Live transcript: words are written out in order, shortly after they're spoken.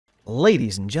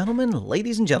Ladies and gentlemen,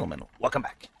 welcome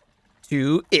back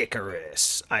to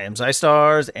Icarus. I am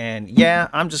Zystars, and yeah,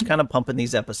 I'm just kind of pumping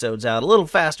these episodes out a little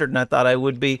faster than I thought I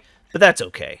would be, but that's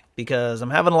okay, because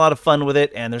I'm having a lot of fun with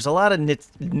it, and there's a lot of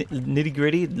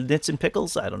nitty-gritty, nits and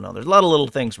pickles, I don't know, there's a lot of little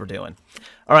things we're doing.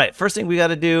 Alright, first thing we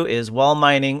gotta do is, while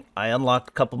mining, I unlocked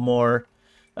a couple more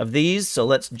of these, so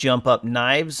let's jump up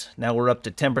knives. Now we're up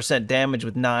to 10% damage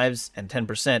with knives, and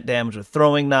 10% damage with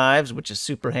throwing knives, which is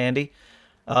super handy.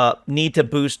 Need to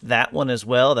boost that one as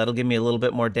well. That'll give me a little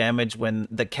bit more damage when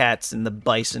the cats and the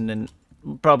bison, and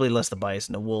probably less the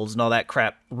bison, the wolves and all that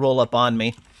crap roll up on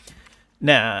me.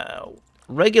 Now,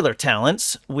 regular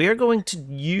talents, we're going to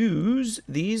use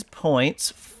these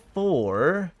points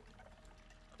for...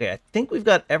 Okay, I think we've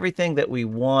got everything that we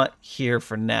want here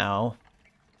for now.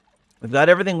 We've got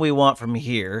everything we want from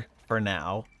here for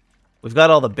now. We've got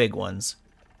all the big ones.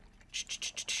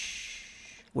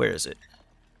 Where is it?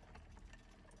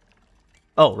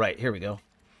 Oh, right, here we go.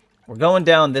 We're going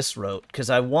down this road, because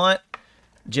I want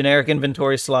generic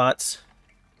inventory slots.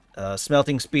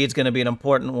 Smelting speed's going to be an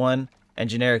important one, and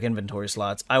generic inventory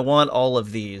slots. I want all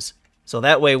of these. So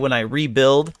that way, when I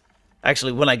rebuild,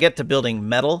 actually, when I get to building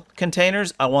metal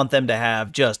containers, I want them to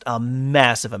have just a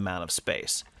massive amount of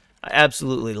space. I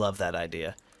absolutely love that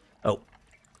idea. Oh,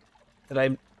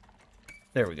 there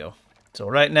we go. So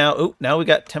right now, oh, now we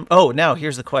got oh, now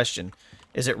here's the question.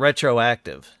 Is it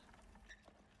retroactive?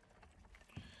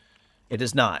 It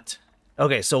is not.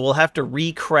 Okay, so we'll have to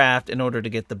recraft in order to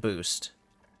get the boost.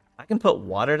 I can put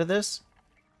water to this?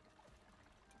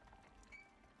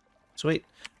 Sweet.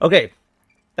 Okay,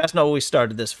 that's not what we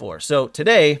started this for. So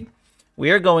today,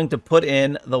 we are going to put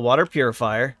in the water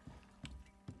purifier.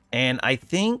 And I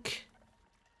think...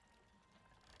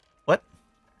 What?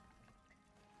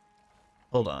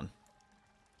 Hold on.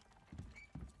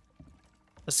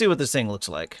 Let's see what this thing looks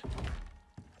like.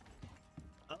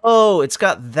 Oh, it's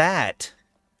got that.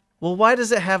 Well, why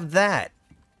does it have that?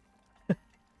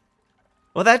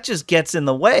 Well, that just gets in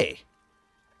the way.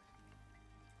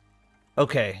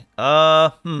 Okay.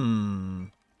 Oh,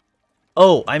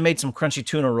 I made some crunchy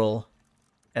tuna roll.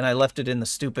 And I left it in the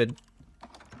stupid...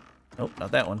 Nope, not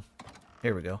that one.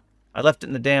 Here we go. I left it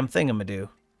in the damn thingamadoo.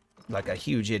 Like a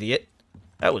huge idiot.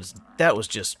 That was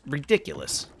just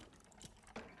ridiculous.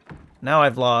 Now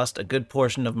I've lost a good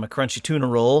portion of my crunchy tuna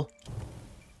roll.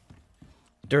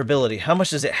 Durability. How much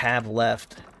does it have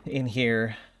left in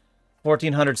here?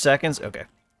 1,400 seconds? Okay.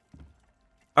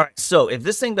 Alright, so if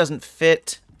this thing doesn't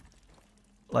fit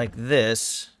like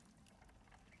this,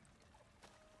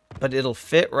 but it'll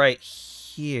fit right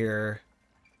here.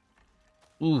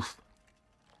 Oof.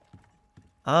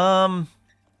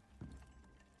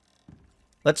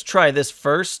 Let's try this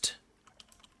first.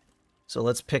 So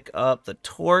let's pick up the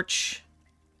torch.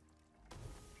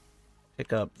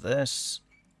 Pick up this.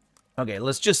 Okay,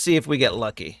 let's just see if we get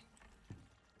lucky.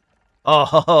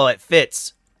 Oh, it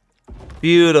fits.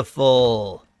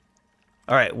 Beautiful.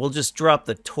 Alright, we'll just drop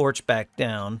the torch back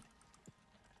down.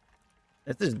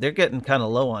 They're getting kind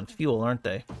of low on fuel, aren't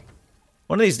they?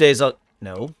 One of these days I'll...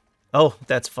 No. Oh,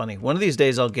 that's funny. One of these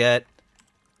days I'll get...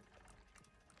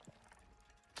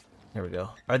 There we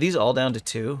go. Are these all down to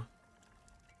 2?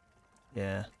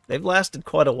 Yeah. They've lasted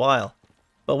quite a while.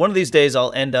 But one of these days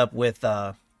I'll end up with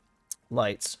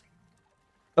lights.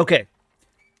 Okay.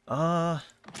 Now,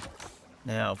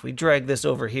 if we drag this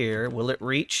over here, will it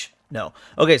reach? No.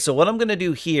 Okay, so what I'm going to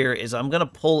do here is I'm going to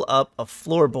pull up a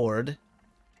floorboard.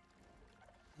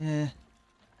 The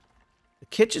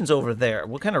kitchen's over there.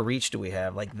 What kind of reach do we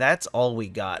have? Like, that's all we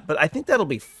got. But I think that'll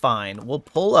be fine. We'll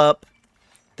pull up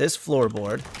this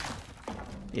floorboard.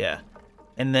 Yeah.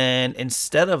 And then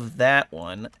instead of that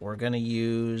one, we're going to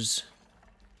use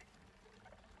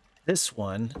this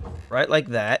one right like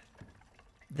that.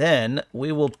 Then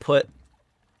we will put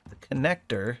the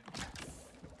connector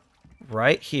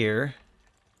right here.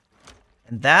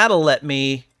 And that'll let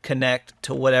me connect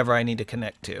to whatever I need to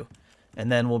connect to.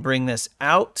 And then we'll bring this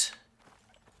out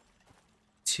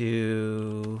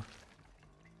to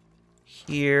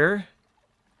here.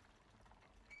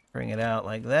 Bring it out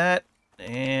like that.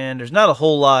 And there's not a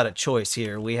whole lot of choice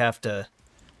here. We have to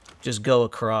just go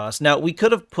across. Now, we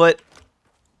could have put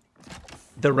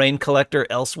the rain collector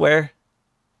elsewhere,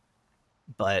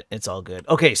 but it's all good.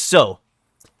 Okay, so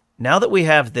now that we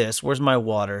have this, where's my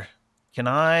water? Can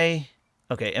I...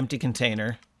 Okay, empty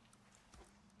container.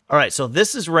 All right, so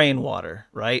this is rainwater,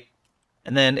 right?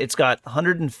 And then it's got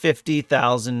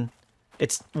 150,000.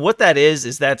 It's what that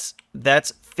is that's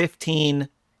 15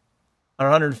 or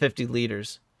 150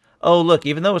 liters. Oh, look,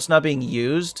 even though it's not being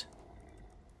used,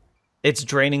 it's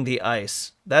draining the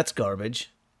ice. That's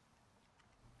garbage.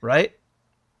 Right?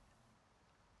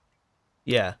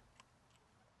 Yeah.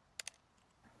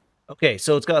 Okay,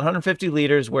 so it's got 150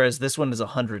 liters, whereas this one is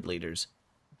 100 liters.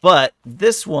 But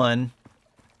this one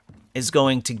is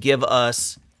going to give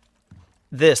us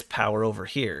this power over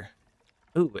here.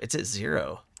 Ooh, it's at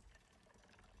 0.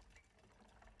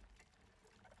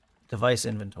 Device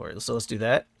inventory. So let's do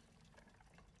that.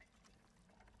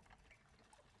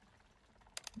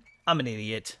 I'm an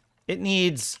idiot. It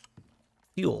needs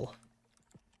fuel.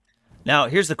 Now,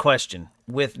 here's the question.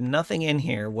 With nothing in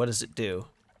here, what does it do?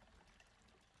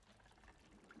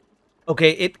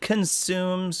 Okay, it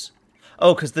consumes...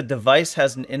 Oh, because the device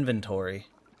has an inventory.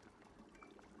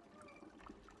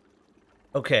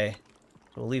 Okay.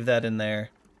 We'll leave that in there.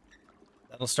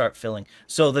 That'll start filling.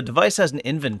 So the device has an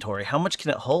inventory. How much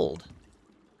can it hold?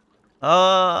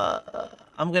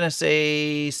 I'm going to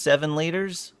say 7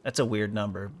 liters. That's a weird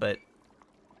number, but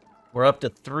we're up to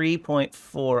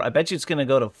 3.4. I bet you it's going to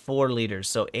go to 4 liters,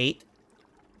 so 8.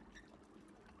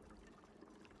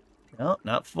 No,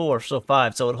 not 4, so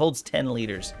 5. So it holds 10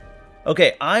 liters.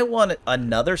 Okay, I want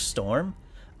another storm.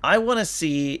 I want to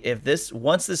see if this,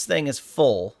 once this thing is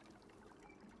full...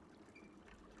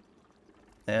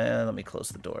 And let me close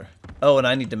the door. Oh, and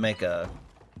I need to make a...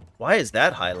 Why is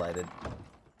that highlighted?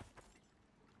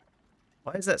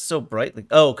 Why is that so brightly...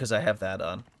 Oh, because I have that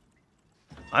on.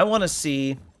 I want to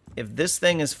see if this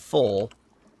thing is full.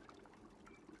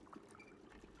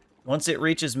 Once it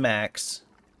reaches max,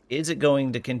 is it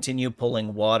going to continue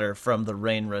pulling water from the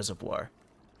rain reservoir?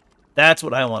 That's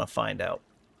what I want to find out.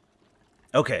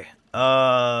 Okay.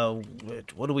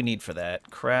 What do we need for that?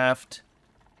 Craft...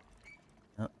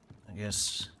 I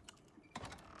guess.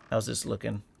 How's this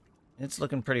looking? It's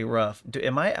looking pretty rough.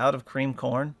 Am I out of cream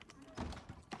corn?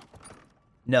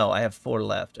 No, I have 4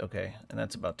 left. Okay, and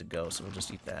that's about to go, so we'll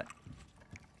just eat that.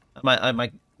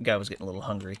 My guy was getting a little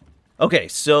hungry. Okay,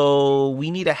 so we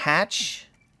need a hatch.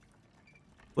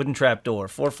 Wooden trapdoor.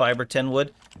 4 fiber, 10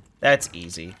 wood. That's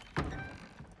easy.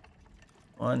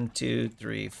 1, 2,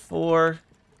 3, 4.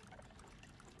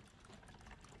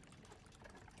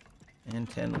 And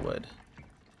 10 wood.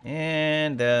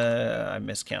 And I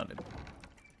miscounted.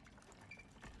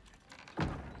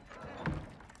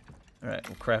 Alright,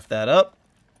 we'll craft that up.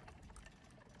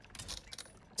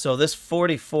 So this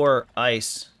 44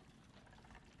 ice,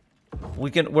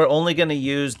 we're only gonna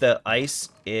use the ice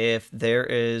if there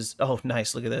is... Oh,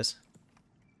 nice, look at this.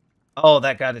 Oh,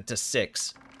 that got it to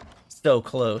 6. So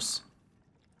close.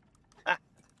 Ah.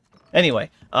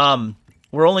 Anyway,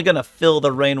 we're only going to fill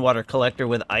the rainwater collector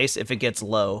with ice if it gets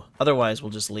low. Otherwise,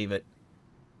 we'll just leave it.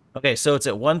 Okay, so it's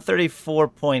at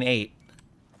 134.8.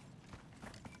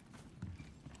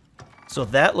 So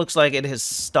that looks like it has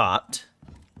stopped.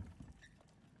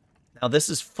 Now this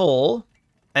is full,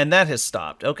 and that has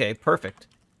stopped. Okay, perfect.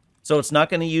 So it's not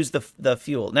going to use the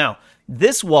fuel. Now,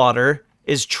 this water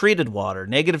is treated water.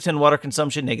 -10 water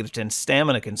consumption, -10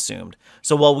 stamina consumed.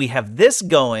 So while we have this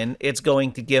going, it's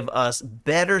going to give us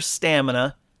better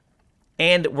stamina,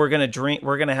 and we're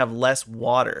gonna have less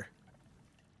water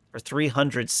for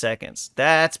 300 seconds.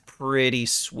 That's pretty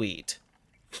sweet.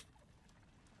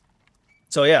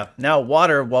 So yeah, now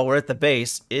water, while we're at the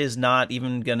base, is not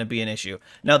even going to be an issue.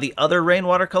 Now the other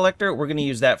rainwater collector, we're going to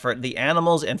use that for the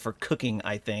animals and for cooking,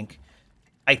 I think.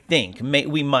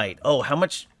 We might. Oh, how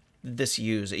much did this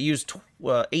use? It used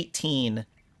 18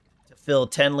 to fill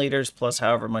 10 liters plus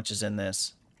however much is in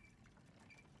this.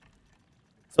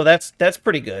 So that's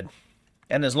pretty good.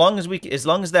 And as long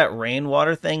as that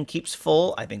rainwater thing keeps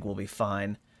full, I think we'll be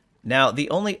fine. Now, the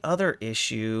only other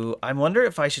issue, I wonder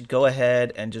if I should go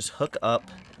ahead and just hook up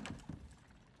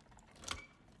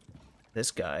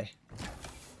this guy.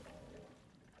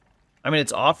 I mean,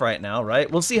 it's off right now,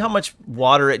 right? We'll see how much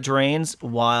water it drains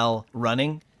while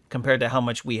running compared to how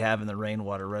much we have in the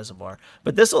rainwater reservoir.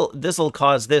 But this'll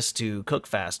cause this to cook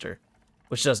faster,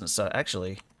 which doesn't suck.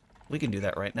 Actually, we can do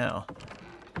that right now.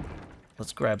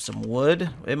 Let's grab some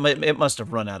wood. It must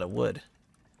have run out of wood.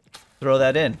 Throw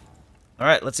that in. All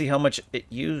right, let's see how much it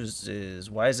uses.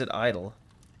 Why is it idle?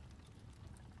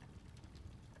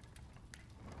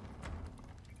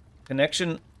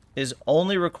 Connection is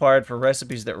only required for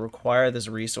recipes that require this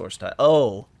resource type.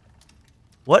 Oh,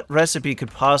 what recipe could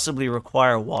possibly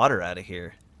require water out of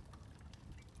here?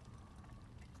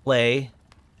 Clay.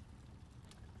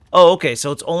 Oh, okay,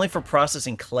 so it's only for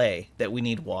processing clay that we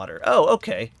need water. Oh,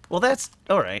 okay. Well, that's...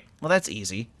 all right. Well, that's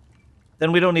easy.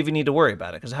 Then we don't even need to worry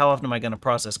about it, because how often am I going to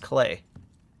process clay?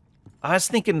 I was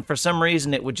thinking for some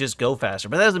reason it would just go faster,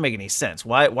 but that doesn't make any sense.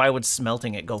 Why would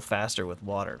smelting it go faster with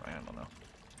water? I don't know.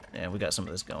 Yeah, we got some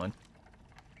of this going.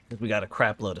 We got a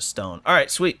crap load of stone. All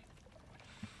right, sweet.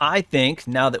 I think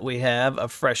now that we have a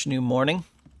fresh new morning,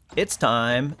 it's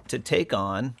time to take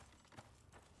on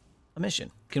a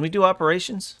mission. Can we do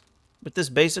operations with this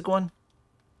basic one?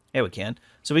 Yeah, we can.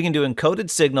 So we can do encoded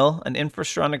signal. An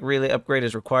infrasonic relay upgrade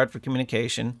is required for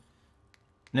communication.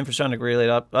 An infrasonic relay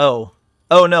up. Oh.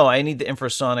 Oh, no, I need the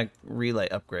infrasonic relay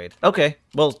upgrade. Okay,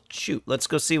 well, shoot. Let's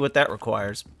go see what that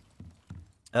requires.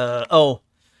 Oh,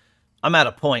 I'm out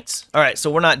of points. All right, so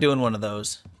we're not doing one of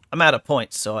those. I'm out of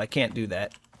points, so I can't do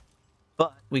that.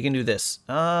 But we can do this.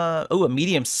 Oh, a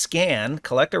medium scan.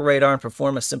 Collect a radar and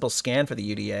perform a simple scan for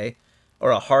the UDA.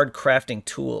 Or a hard crafting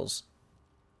tools.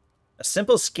 A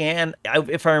simple scan,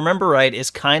 if I remember right,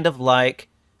 is kind of like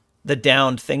the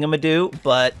downed thingamadoo,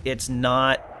 but it's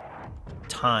not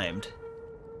timed.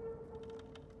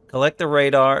 Collect the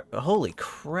radar. Holy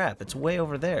crap, it's way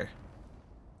over there.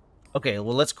 Okay,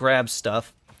 well, let's grab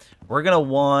stuff. We're going to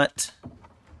want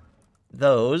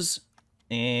those.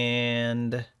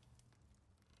 And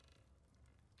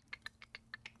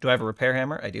do I have a repair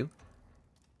hammer? I do.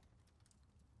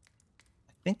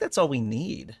 I think that's all we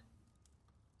need.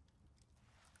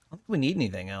 I don't think we need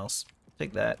anything else.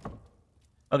 Take that.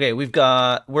 Okay, we're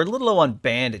a little low on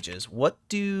bandages. What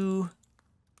do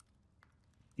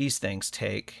these things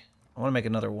take? I want to make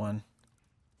another one.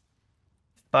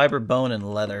 Fiber, bone,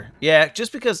 and leather. Yeah,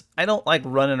 just because I don't like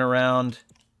running around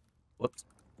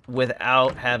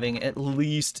without having at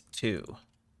least 2.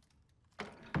 I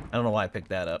don't know why I picked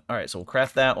that up. All right, so we'll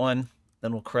craft that one.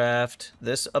 Then we'll craft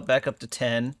this back up to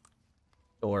 10.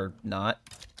 Or not.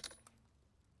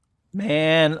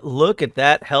 Man, look at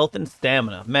that health and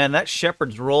stamina. Man, that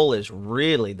shepherd's roll is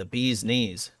really the bee's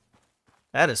knees.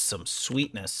 That is some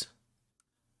sweetness.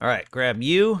 All right, grab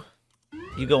you.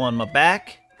 You go on my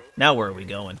back. Now where are we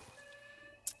going?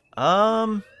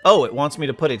 Oh, it wants me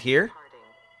to put it here?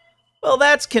 Well,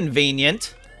 that's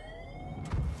convenient.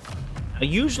 Now,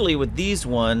 usually with these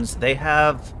ones, they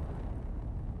have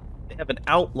an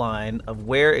outline of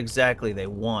where exactly they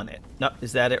want it. No,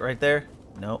 is that it right there?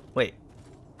 No, wait.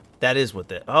 That is what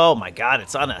the... Oh my god,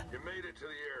 it's on a... You made it to the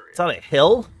area. It's on a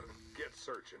hill? Get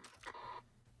searching.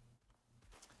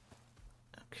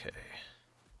 Okay.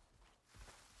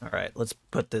 Alright, let's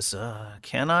put this...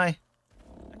 can I?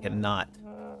 I cannot.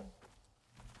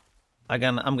 I'm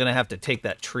gonna have to take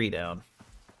that tree down.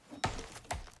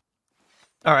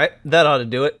 Alright, that ought to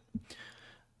do it.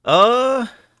 Okay.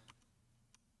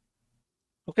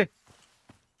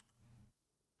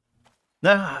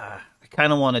 I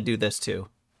kind of want to do this too.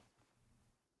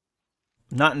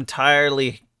 Not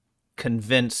entirely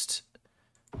convinced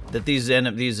that these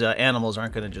animals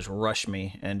aren't going to just rush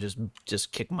me and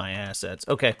just kick my assets.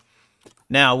 Okay.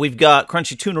 Now, we've got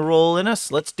crunchy tuna roll in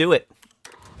us. Let's do it.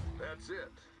 That's it.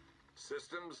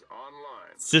 Systems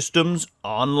online. Systems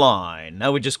online.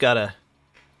 Now we just gotta...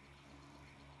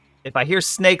 If I hear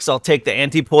snakes, I'll take the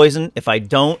anti-poison. If I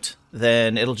don't,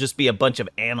 then it'll just be a bunch of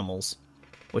animals.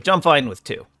 Which I'm fine with,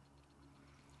 too.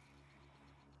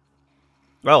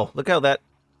 Oh, look at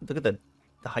the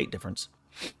height difference.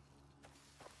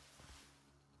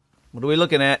 What are we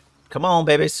looking at? Come on,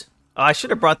 babies. Oh, I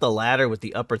should have brought the ladder with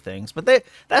the upper things, but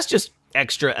that's just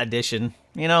extra addition.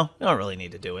 You know, you don't really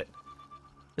need to do it.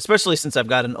 Especially since I've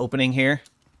got an opening here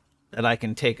that I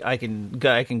can take. I can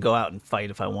go out and fight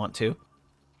if I want to.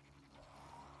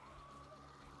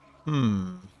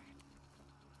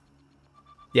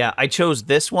 Yeah, I chose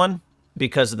this one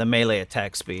because of the melee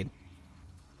attack speed.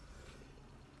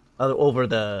 Over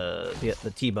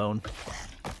the T-bone.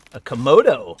 A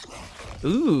Komodo.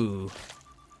 Ooh.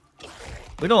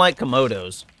 We don't like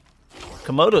Komodos.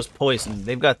 Komodo's poison.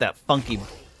 They've got that funky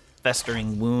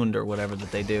festering wound or whatever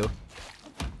that they do.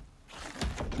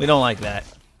 We don't like that.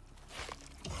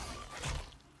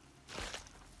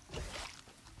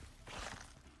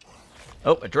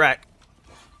 Oh, a drac.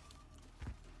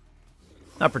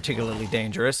 Not particularly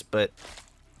dangerous, but...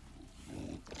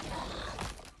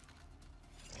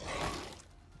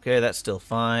 Okay, that's still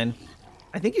fine.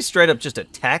 I think he's straight up just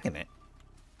attacking it.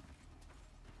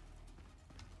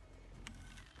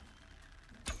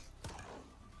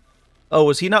 Oh,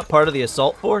 was he not part of the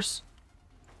assault force?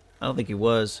 I don't think he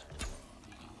was.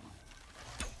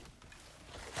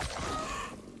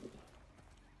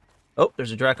 Oh,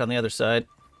 there's a drac on the other side.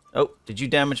 Oh, did you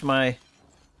damage my...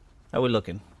 How are we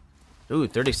looking? Ooh,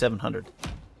 3,700.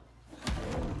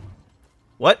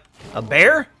 What? A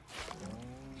bear?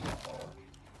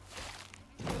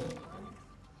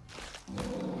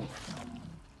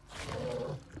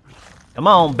 Come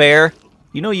on, bear.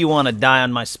 You know you want to die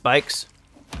on my spikes.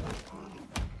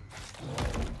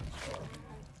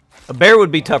 A bear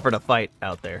would be tougher to fight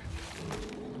out there.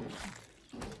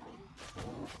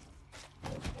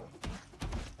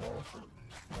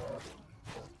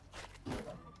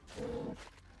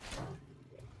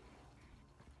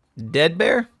 Dead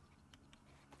bear?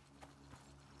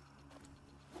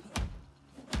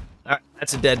 Alright,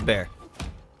 that's a dead bear.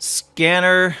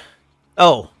 Scanner.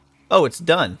 Oh. Oh, it's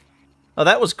done. Oh,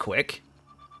 that was quick.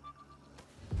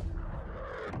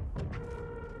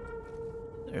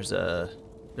 There's a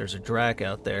drac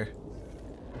out there.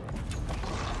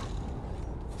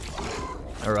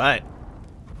 Alright.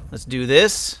 Let's do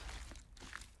this.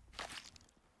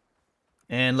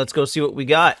 And let's go see what we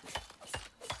got.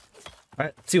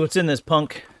 Alright, let's see what's in this,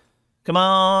 punk. Come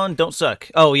on, don't suck.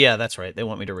 Oh, yeah, that's right. They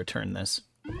want me to return this.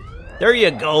 There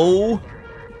you go.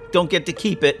 Don't get to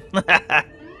keep it.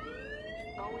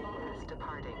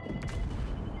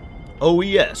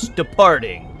 OES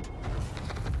departing.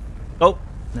 Oh,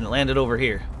 and it landed over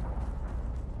here.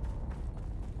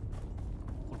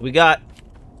 What do we got?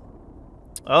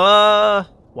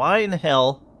 Why in the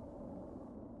hell?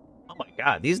 Oh my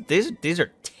god, these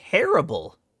are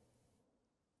terrible.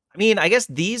 I mean, I guess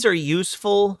these are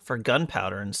useful for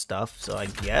gunpowder and stuff, so I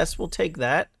guess we'll take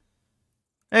that.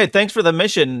 Hey, thanks for the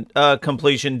mission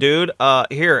completion, dude.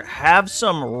 Here, have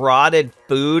some rotted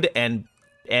food and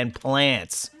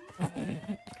plants.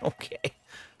 Okay.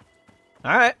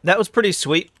 All right, that was pretty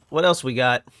sweet. What else we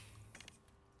got?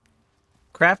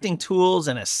 Crafting tools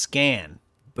and a scan.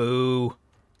 Boo.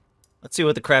 Let's see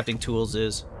what the crafting tools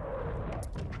is.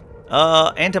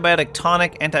 Antibiotic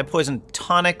tonic, anti-poison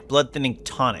tonic, blood thinning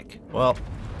tonic. Well,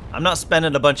 I'm not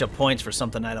spending a bunch of points for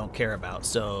something I don't care about,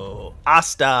 so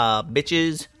hasta,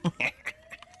 bitches.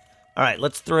 Alright,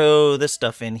 let's throw this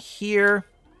stuff in here.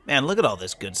 Man, look at all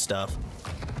this good stuff.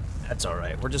 That's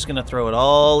alright. We're just gonna throw it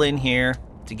all in here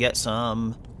to get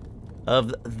some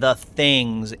of the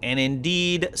things, and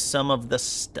indeed, some of the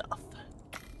stuff.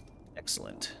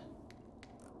 Excellent.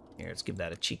 Here, let's give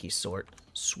that a cheeky sort.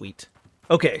 Sweet.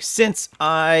 Okay, since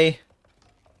I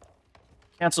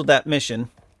canceled that mission,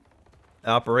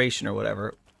 operation or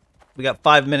whatever, we got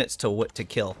 5 minutes to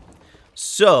kill.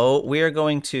 So we are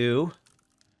going to...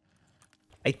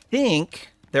 I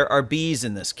think there are bees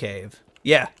in this cave.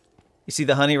 Yeah. You see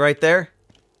the honey right there?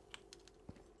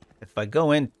 If I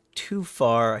go in too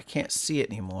far, I can't see it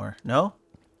anymore. No?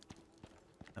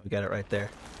 Oh, we got it right there.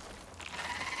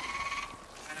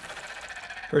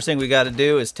 First thing we got to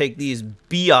do is take these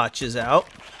biatches out.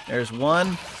 There's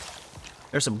one.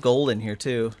 There's some gold in here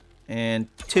too. And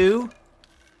two.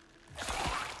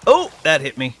 Oh, that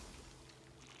hit me.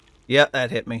 Yeah,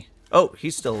 that hit me. Oh,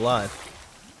 he's still alive.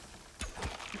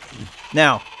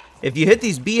 Now, if you hit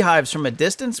these beehives from a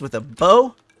distance with a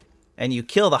bow and you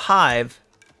kill the hive,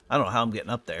 I don't know how I'm getting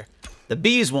up there, the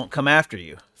bees won't come after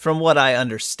you, from what I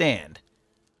understand.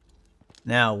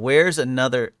 Now, where's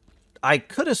another... I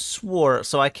could have swore...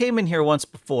 So I came in here once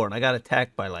before and I got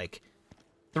attacked by like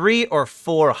 3 or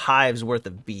 4 hives worth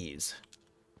of bees.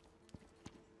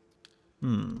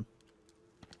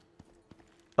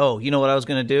 Oh, you know what I was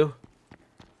going to do?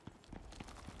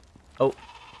 Oh,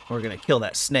 we're going to kill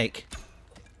that snake.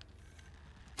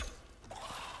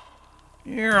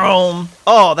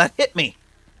 Oh, that hit me.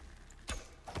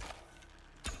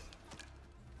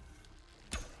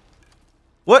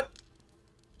 What?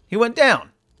 He went down.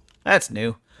 That's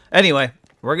new. Anyway,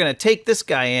 we're going to take this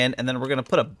guy in, and then we're going to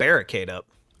put a barricade up.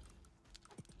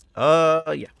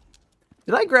 Yeah.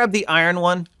 Did I grab the iron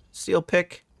one? Steel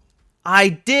pick? I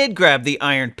did grab the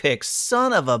iron pick.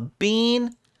 Son of a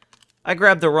bean. I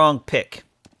grabbed the wrong pick.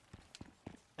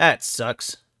 That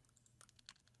sucks.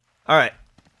 Alright.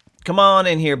 Come on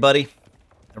in here, buddy.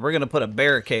 And we're going to put a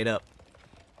barricade up.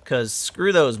 Because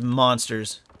screw those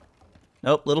monsters.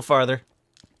 Nope, a little farther.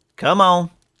 Come on.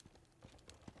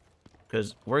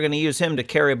 Because we're going to use him to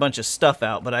carry a bunch of stuff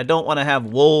out. But I don't want to have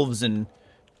wolves and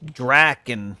drac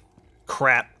and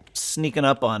crap sneaking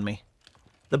up on me.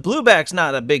 The blueback's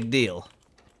not a big deal.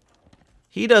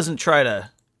 He doesn't try to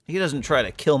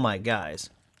kill my guys.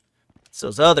 It's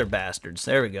those other bastards.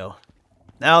 There we go.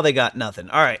 Now they got nothing.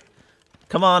 All right.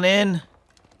 Come on in.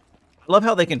 I love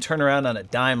how they can turn around on a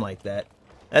dime like that.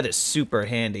 That is super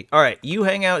handy. All right, you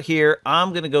hang out here.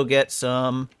 I'm going to go get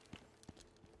some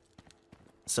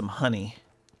honey.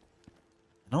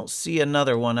 I don't see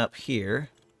another one up here.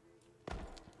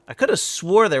 I could have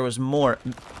swore there was more.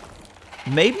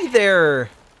 Maybe they're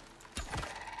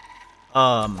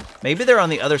on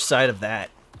the other side of that.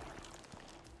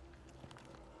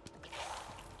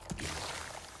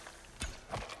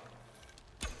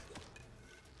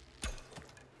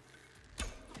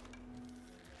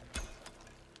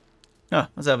 Huh, I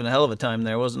was having a hell of a time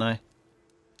there, wasn't I?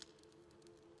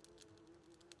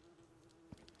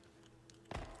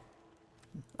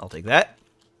 I'll take that.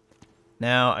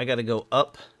 Now I gotta go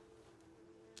up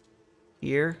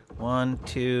here. 1,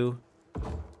 2,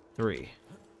 3.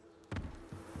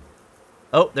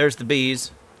 Oh, there's the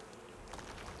bees.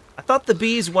 I thought the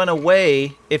bees went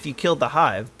away if you killed the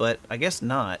hive, but I guess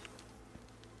not.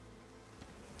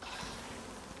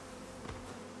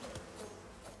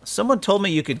 Someone told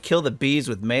me you could kill the bees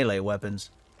with melee weapons.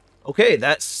 Okay,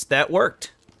 that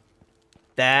worked.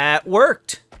 That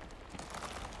worked.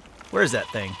 Where's that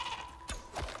thing?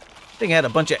 Thing had a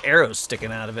bunch of arrows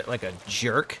sticking out of it like a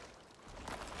jerk.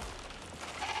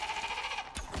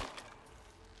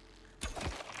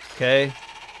 Okay.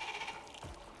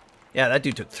 Yeah, that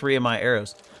dude took 3 of my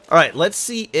arrows. All right, let's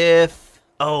see if...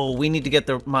 Oh, we need to get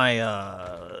my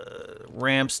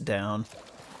ramps down.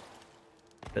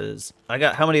 Because I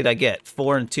got... How many did I get?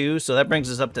 4 and 2, so that brings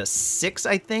us up to 6,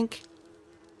 I think.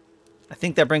 I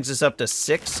think that brings us up to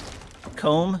 6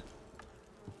 comb.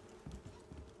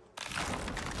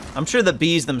 I'm sure the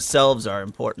bees themselves are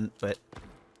important, but...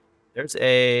 There's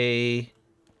a...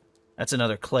 That's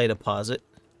another clay deposit.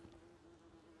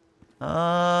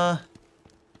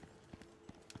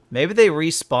 Maybe they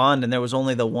respawned and there was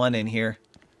only the one in here.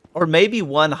 Or maybe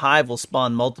one hive will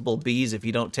spawn multiple bees if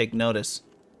you don't take notice.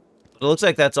 But it looks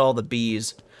like that's all the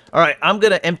bees. Alright, I'm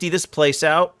going to empty this place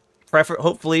out.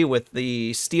 Hopefully with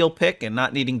the steel pick and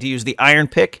not needing to use the iron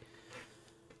pick.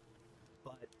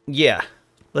 But yeah,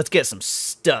 let's get some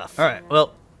stuff. Alright,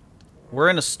 well, we're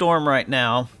in a storm right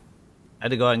now. I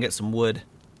had to go out and get some wood.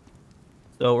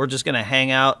 So we're just going to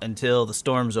hang out until the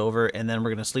storm's over, and then we're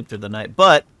going to sleep through the night.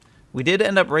 But we did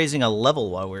end up raising a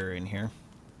level while we were in here.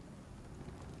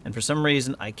 And for some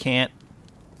reason, I can't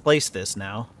place this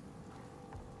now.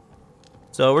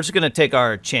 So we're just going to take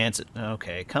our chance.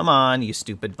 Okay, come on, you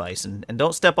stupid bison. And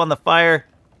don't step on the fire.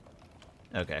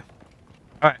 Okay.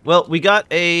 All right, well, we got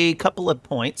a couple of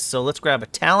points, so let's grab a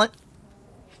talent.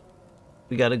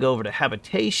 We got to go over to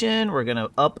habitation. We're going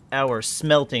to up our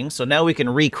smelting. So now we can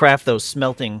recraft those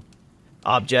smelting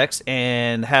objects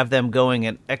and have them going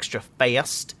at extra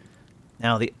fast.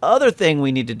 Now, the other thing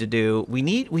we needed to do, we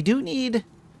do need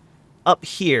up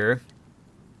here.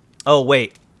 Oh,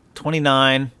 wait.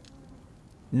 29.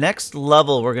 Next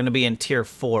level, we're going to be in tier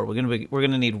 4. We're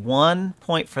going to need 1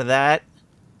 point for that.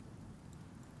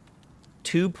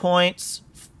 2 points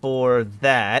for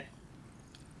that.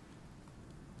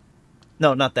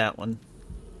 No, not that one.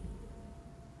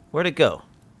 Where'd it go?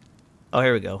 Oh,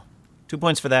 here we go. 2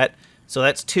 points for that. So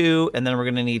that's 2, and then we're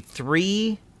going to need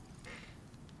 3.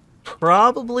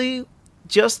 Probably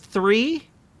just 3.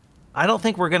 I don't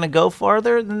think we're going to go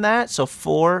farther than that. So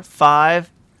 4,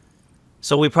 5.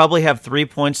 So we probably have 3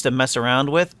 points to mess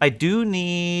around with. I do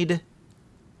need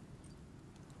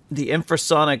the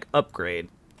infrasonic upgrade.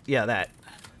 Yeah, that.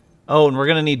 Oh, and we're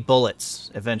going to need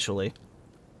bullets eventually.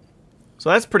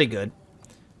 So that's pretty good.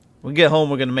 When we get home,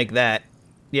 we're going to make that.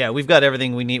 Yeah, we've got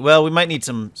everything we need. Well, we might need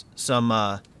some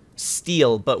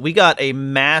steel, but we got a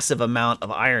massive amount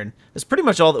of iron. That's pretty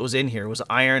much all that was in here was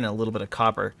iron and a little bit of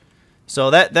copper.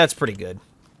 So that's pretty good.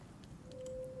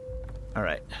 All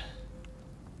right.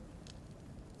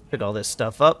 Pick all this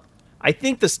stuff up. I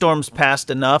think the storm's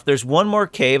passed enough. There's one more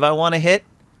cave I want to hit.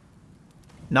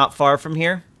 Not far from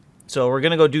here. So we're going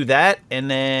to go do that, and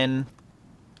then...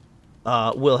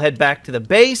 we'll head back to the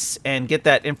base and get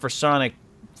that infrasonic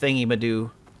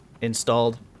thingy-madoo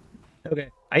installed. Okay.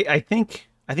 I think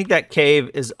that cave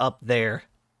is up there.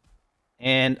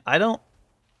 And I'm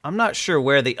not sure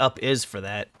where the up is for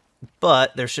that.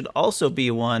 But there should also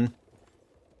be one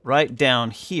right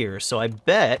down here. So I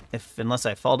bet, unless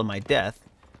I fall to my death,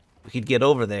 we could get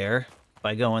over there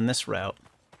by going this route.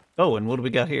 Oh, and what do we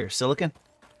got here? Silicon?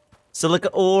 Silica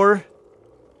ore.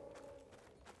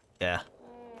 Yeah.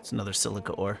 It's another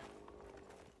silica ore.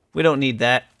 We don't need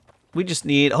that. We just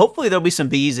need... Hopefully there'll be some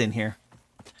bees in here.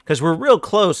 Because we're real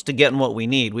close to getting what we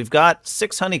need. We've got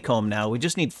 6 honeycomb now. We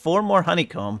just need 4 more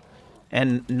honeycomb.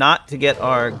 And not to get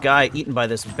our guy eaten by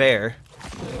this bear.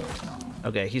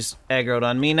 Okay, he's aggroed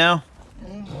on me now.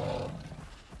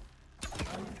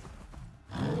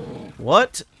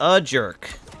 What a jerk.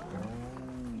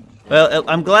 Well,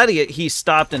 I'm glad he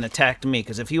stopped and attacked me.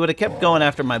 Because if he would have kept going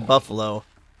after my buffalo...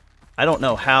 I don't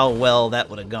know how well that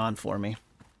would have gone for me.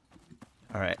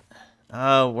 Alright.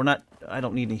 I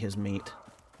don't need any his meat.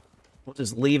 We'll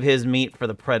just leave his meat for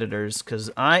the predators, because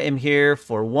I am here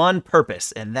for one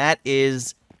purpose, and that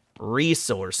is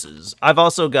resources. I've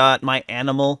also got my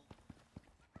animal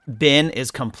bin is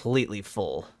completely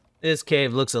full. This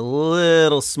cave looks a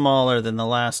little smaller than the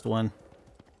last one.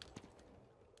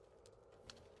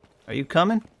 Are you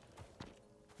coming?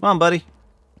 Come on, buddy.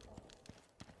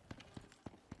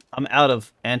 I'm out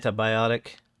of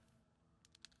antibiotic.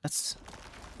 That's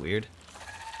weird.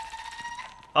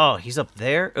 Oh, he's up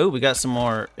there? Oh, we got some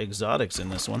more exotics in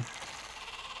this one.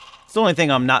 It's the only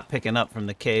thing I'm not picking up from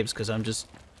the caves, because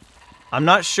I'm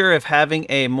not sure if having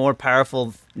a more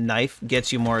powerful knife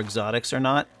gets you more exotics or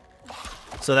not.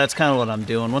 So that's kind of what I'm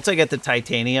doing. Once I get the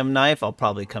titanium knife, I'll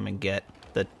probably come and get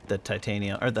the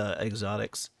titanium, or the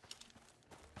exotics.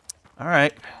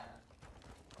 Alright.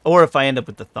 Or if I end up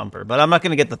with the thumper. But I'm not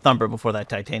going to get the thumper before that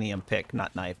titanium pick,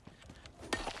 not knife.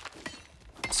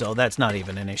 So that's not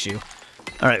even an issue.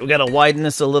 Alright, we got to widen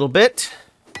this a little bit.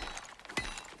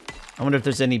 I wonder if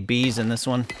there's any bees in this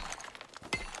one.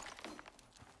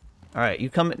 Alright,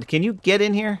 you come. Can you get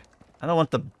in here? I don't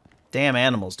want the damn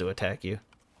animals to attack you.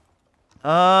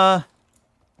 Yeah,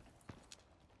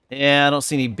 I don't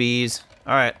see any bees.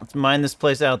 Alright, let's mine this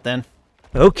place out then.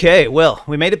 Okay, well,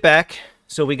 we made it back.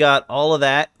 So we got all of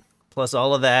that, plus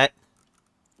all of that.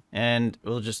 And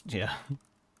we'll just, yeah.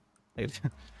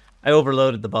 I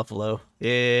overloaded the buffalo.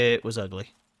 It was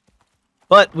ugly.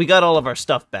 But we got all of our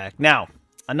stuff back. Now,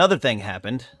 another thing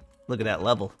happened. Look at that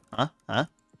level. Huh?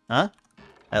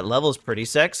 That level's pretty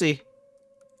sexy.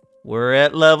 We're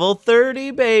at level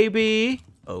 30, baby.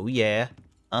 Oh, yeah.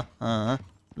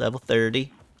 Level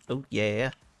 30. Oh,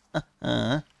 yeah.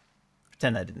 Pretend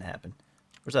that didn't happen.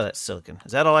 Where's all that silicon?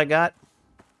 Is that all I got?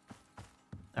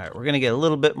 Alright, we're going to get a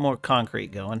little bit more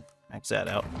concrete going. Max that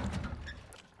out.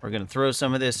 We're going to throw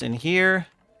some of this in here.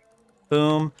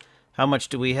 Boom. How much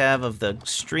do we have of the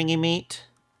stringy meat?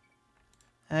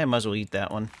 I might as well eat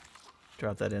that one.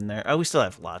 Drop that in there. Oh, we still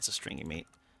have lots of stringy meat.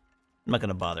 I'm not going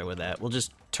to bother with that. We'll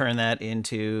just turn that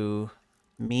into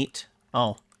meat.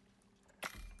 Oh.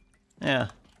 Yeah.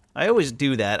 I always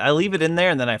do that. I leave it in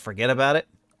there and then I forget about it.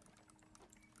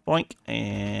 Boink.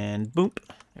 And boom.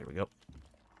 There we go.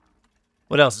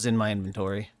 What else is in my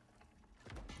inventory?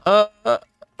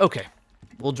 Okay.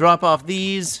 We'll drop off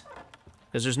these.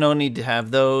 Because there's no need to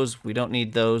have those. We don't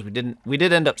need those. We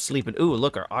did end up sleeping. Ooh,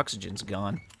 look, our oxygen's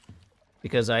gone.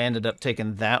 Because I ended up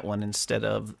taking that one instead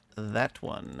of that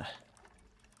one.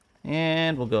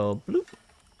 And we'll go bloop.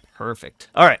 Perfect.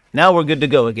 All right, now we're good to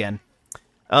go again.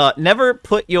 Never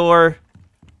put your...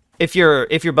 If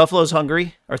your buffalo's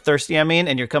hungry, or thirsty, I mean,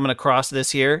 and you're coming across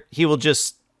this here, he will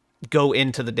just go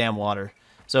into the damn water.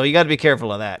 So you got to be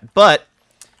careful of that. But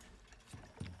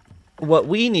what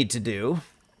we need to do...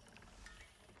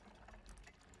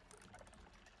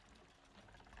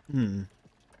 We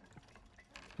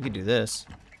could do this.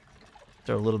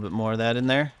 Throw a little bit more of that in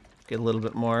there. Get a little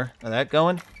bit more of that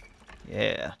going.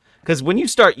 Yeah. Because when you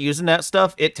start using that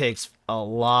stuff, it takes a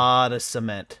lot of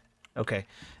cement. Okay.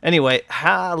 Anyway,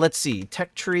 let's see.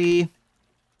 Tech tree.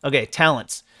 Okay,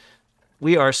 talents.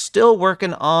 We are still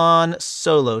working on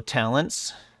solo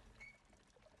talents.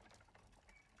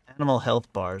 Animal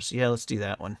health bars. Yeah, let's do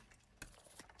that one.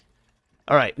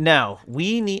 All right, now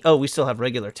we need... Oh, we still have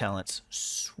regular talents.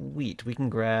 Sweet. We can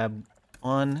grab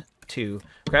 1, 2.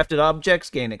 Crafted objects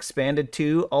gain expanded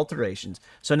 2 alterations.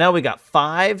 So now we got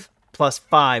 5 plus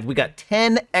 5. We got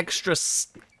 10 extra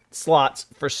slots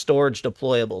for storage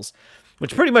deployables,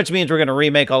 which pretty much means we're going to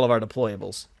remake all of our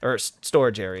deployables, or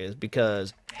storage areas,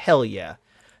 because hell yeah.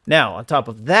 Now, on top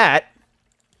of that,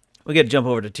 we got to jump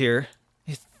over to tier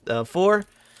 4.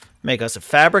 Make us a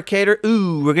fabricator.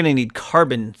 Ooh, we're going to need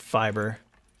carbon fiber.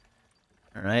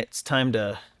 All right, it's time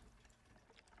to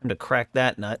crack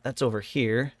that nut. That's over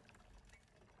here.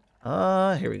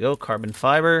 Here we go, carbon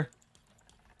fiber.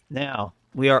 Now,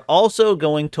 we are also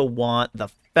going to want the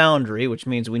foundry, which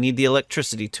means we need the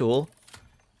electricity tool,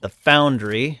 the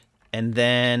foundry, and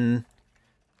then...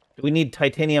 Do we need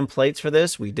titanium plates for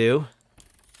this? We do.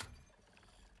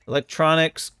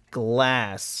 Electronics,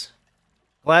 glass.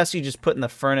 Glass you just put in the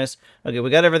furnace. Okay, we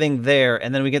got everything there,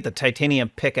 and then we get the titanium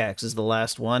pickaxe is the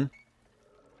last one.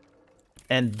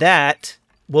 And that,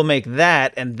 we'll make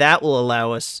that, and that will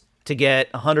allow us to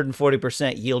get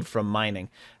 140% yield from mining.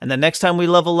 And the next time we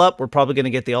level up, we're probably going to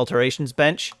get the alterations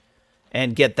bench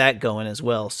and get that going as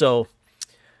well. So,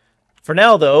 for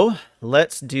now, though,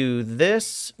 let's do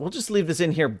this. We'll just leave this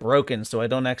in here broken so I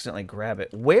don't accidentally grab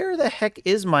it. Where the heck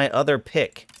is my other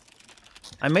pick?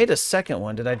 I made a second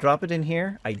one. Did I drop it in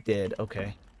here? I did.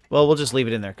 Okay. Well, we'll just leave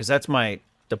it in there because that's my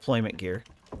deployment gear.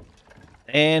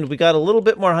 And we got a little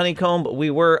bit more honeycomb, but we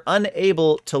were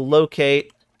unable to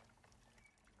locate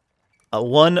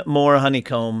one more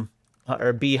honeycomb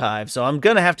or beehive. So I'm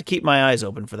going to have to keep my eyes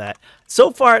open for that.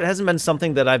 So far, it hasn't been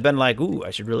something that I've been like, ooh,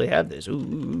 I should really have this.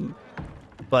 Ooh.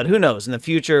 But who knows? In the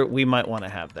future, we might want to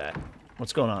have that.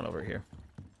 What's going on over here?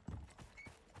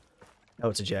 Oh,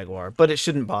 it's a jaguar, but it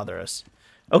shouldn't bother us.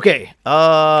 Okay,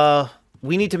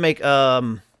 we need to make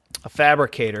a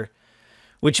fabricator,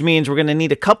 which means we're going to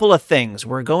need a couple of things.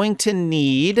 We're going to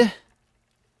need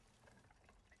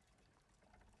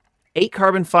 8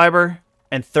 carbon fiber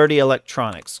and 30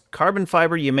 electronics. Carbon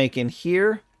fiber you make in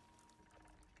here.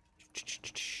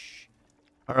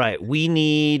 All right, we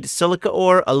need silica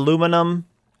ore, aluminum,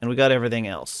 and we got everything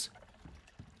else.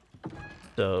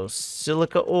 So,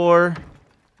 silica ore.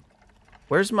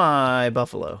 Where's my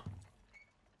buffalo?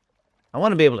 I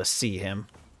want to be able to see him.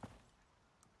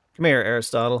 Come here,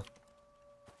 Aristotle.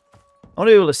 I want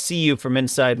to be able to see you from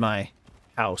inside my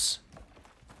house.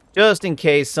 Just in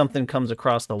case something comes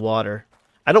across the water.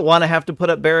 I don't want to have to put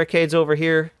up barricades over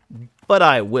here, but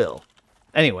I will.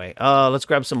 Anyway, let's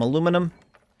grab some aluminum.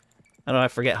 I don't know, I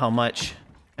forget how much.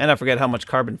 And I forget how much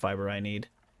carbon fiber I need.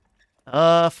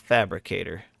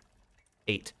 Fabricator.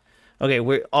 8. Okay,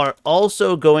 we are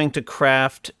also going to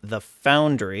craft the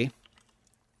foundry.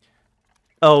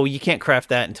 Oh, you can't craft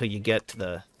that until you get to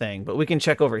the thing. But we can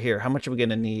check over here. How much are we going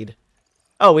to need?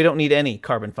 Oh, we don't need any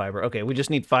carbon fiber. Okay, we just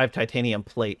need 5 titanium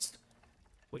plates,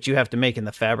 which you have to make in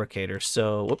the fabricator.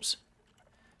 So, whoops.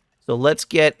 So let's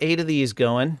get 8 of these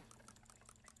going.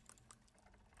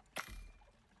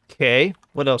 Okay,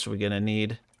 what else are we going to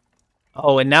need?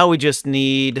 Oh, and now we just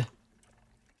need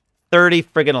 30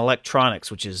 friggin' electronics,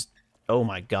 which is, oh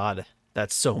my god,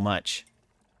 that's so much.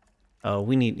 Oh,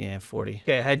 we need, yeah, 40.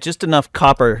 Okay, I had just enough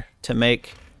copper to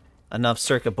make enough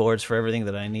circuit boards for everything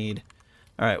that I need.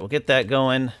 All right, we'll get that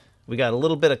going. We got a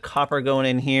little bit of copper going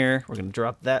in here. We're going to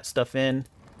drop that stuff in.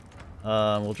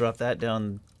 We'll drop that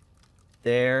down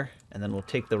there, and then we'll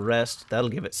take the rest. That'll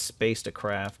give it space to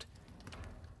craft.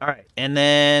 All right, and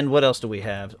then what else do we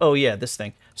have? Oh, yeah, this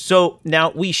thing. So now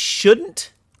we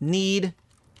shouldn't need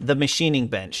the machining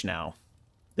bench now.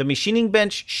 The machining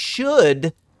bench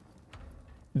should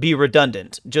be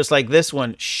redundant, just like this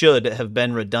one should have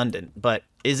been redundant. But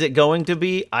is it going to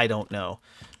be? I don't know.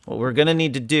 What we're going to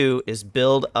need to do is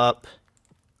build up...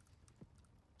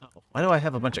 Oh, why do I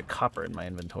have a bunch of copper in my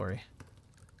inventory?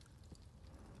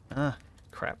 Ah,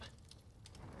 crap.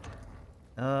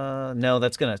 No,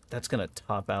 that's gonna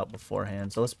top out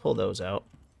beforehand, so let's pull those out.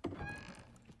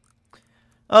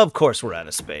 Of course we're out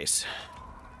of space.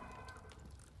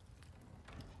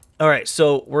 Alright,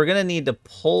 so we're gonna need to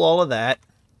pull all of that.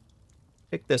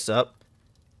 Pick this up.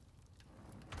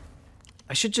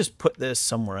 I should just put this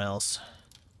somewhere else.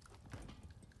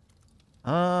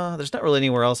 There's not really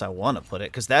anywhere else I want to put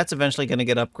it, because that's eventually going to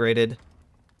get upgraded.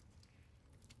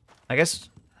 I guess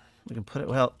we can put it...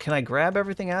 Well, can I grab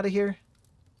everything out of here?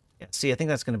 Yeah, see, I think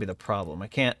that's going to be the problem. I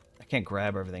can't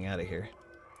grab everything out of here.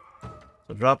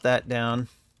 So drop that down.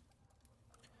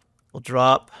 We'll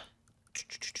drop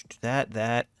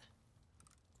that,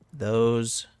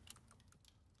 those.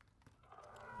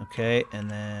 Okay, and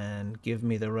then give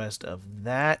me the rest of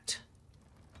that.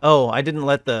 Oh, I didn't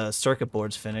let the circuit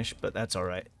boards finish, but that's all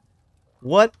right.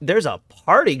 What? There's a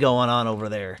party going on over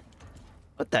there.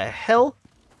 What the hell?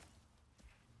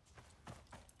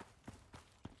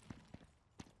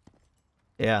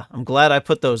 Yeah, I'm glad I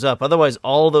put those up. Otherwise,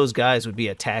 all those guys would be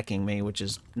attacking me, which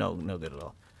is no good at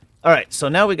all. All right, so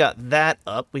now we got that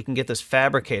up. We can get this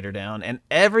fabricator down, and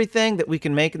everything that we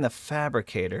can make in the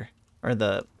fabricator, or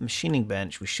the machining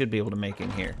bench, we should be able to make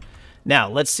in here. Now,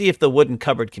 let's see if the wooden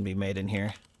cupboard can be made in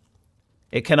here.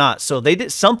 It cannot. So they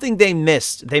did something they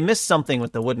missed. They missed something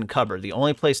with the wooden cupboard. The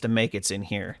only place to make it's in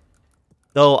here.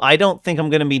 Though I don't think I'm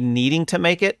going to be needing to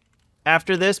make it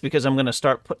after this, because I'm going to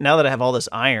start now that I have all this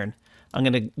iron, I'm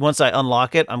going to, once I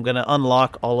unlock it, I'm going to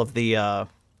unlock all of the,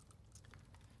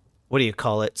 what do you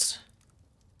call it?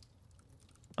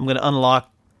 I'm going to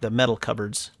unlock the metal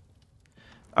cupboards.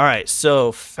 All right,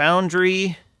 so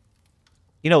foundry.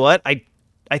 You know what? I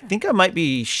think I might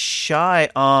be shy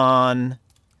on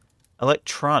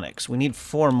electronics. We need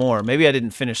 4 more. Maybe I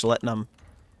didn't finish letting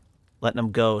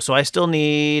them go. So I still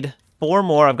need 4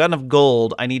 more. I've got enough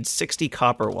gold. I need 60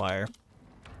 copper wire,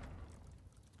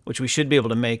 which we should be able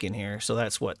to make in here. So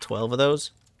that's what, 12 of those?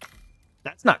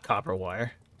 That's not copper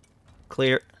wire.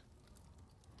 Clear.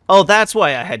 Oh, that's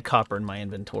why I had copper in my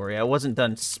inventory. I wasn't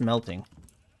done smelting.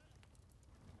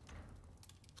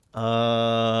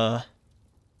 That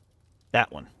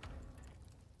one.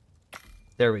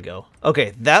 There we go.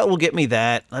 Okay, that will get me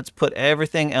that. Let's put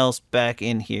everything else back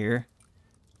in here.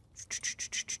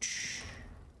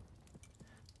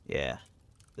 Yeah.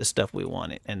 This stuff we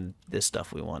want it, and this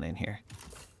stuff we want in here.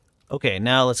 Okay,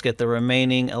 now let's get the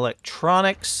remaining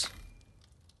electronics.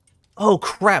 Oh,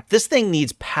 crap. This thing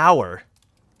needs power.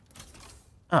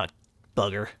 Oh,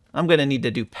 bugger. I'm going to need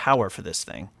to do power for this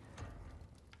thing.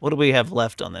 What do we have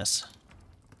left on this?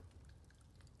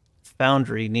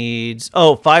 Foundry needs...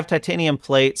 Oh, 5 titanium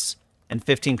plates and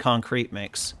 15 concrete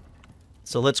mix.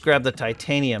 So let's grab the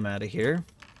titanium out of here.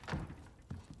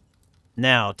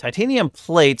 Now, titanium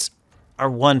plates are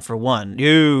 1-for-1.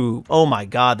 Ew. Oh my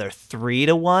god, they're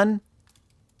 3-to-1?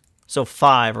 So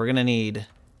 5, we're going to need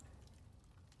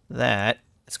that.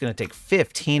 It's going to take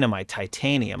 15 of my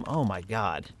titanium. Oh my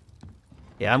god.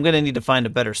 Yeah, I'm going to need to find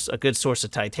a good source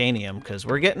of titanium because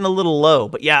we're getting a little low.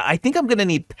 But yeah, I think I'm going to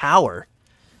need power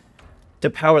to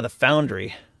power the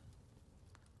foundry.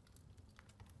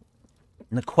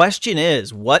 And the question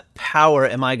is, what power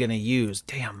am I going to use?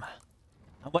 Damn.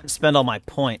 I went and spent all my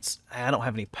points. I don't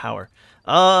have any power.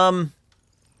 Part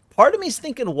of me's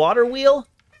thinking water wheel.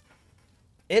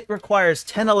 It requires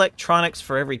 10 electronics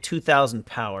for every 2,000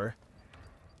 power.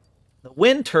 The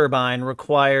wind turbine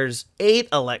requires 8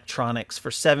 electronics for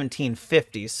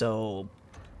 1,750, so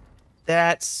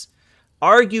that's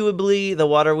arguably the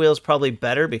water wheel is probably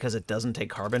better because it doesn't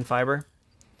take carbon fiber.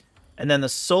 And then the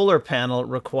solar panel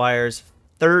requires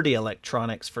 30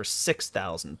 electronics for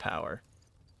 6,000 power.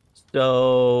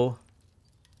 So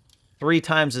 3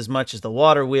 times as much as the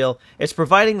water wheel. It's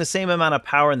providing the same amount of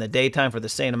power in the daytime for the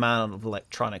same amount of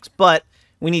electronics, but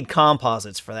we need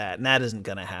composites for that, and that isn't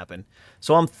going to happen.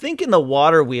 So I'm thinking the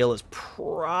water wheel is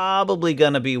probably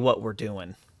going to be what we're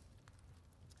doing.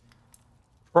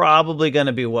 Probably going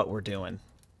to be what we're doing.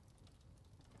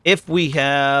 If we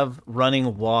have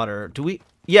running water, do we...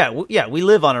 Yeah, we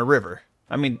live on a river.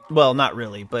 I mean, well, not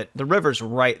really, but the river's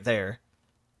right there.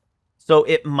 So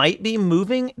it might be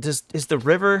moving. Does this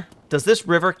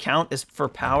river count as for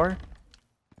power?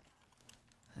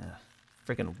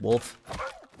 Freaking wolf.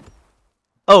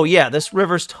 Oh yeah, this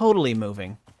river's totally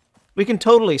moving. We can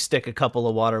totally stick a couple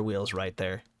of water wheels right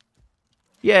there.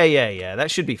 Yeah,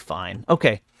 that should be fine.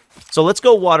 Okay, so let's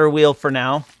go water wheel for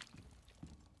now.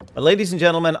 But ladies and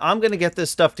gentlemen, I'm going to get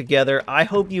this stuff together. I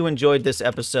hope you enjoyed this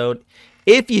episode.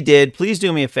 If you did, please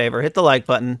do me a favor. Hit the like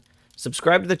button.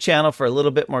 Subscribe to the channel for a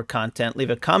little bit more content. Leave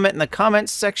a comment in the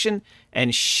comments section.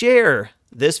 And share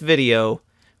this video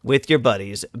with your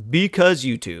buddies. Because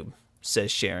YouTube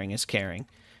says sharing is caring.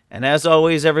 And as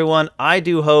always, everyone, I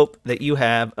do hope that you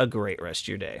have a great rest of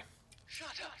your day. Shut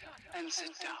up and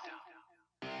sit down.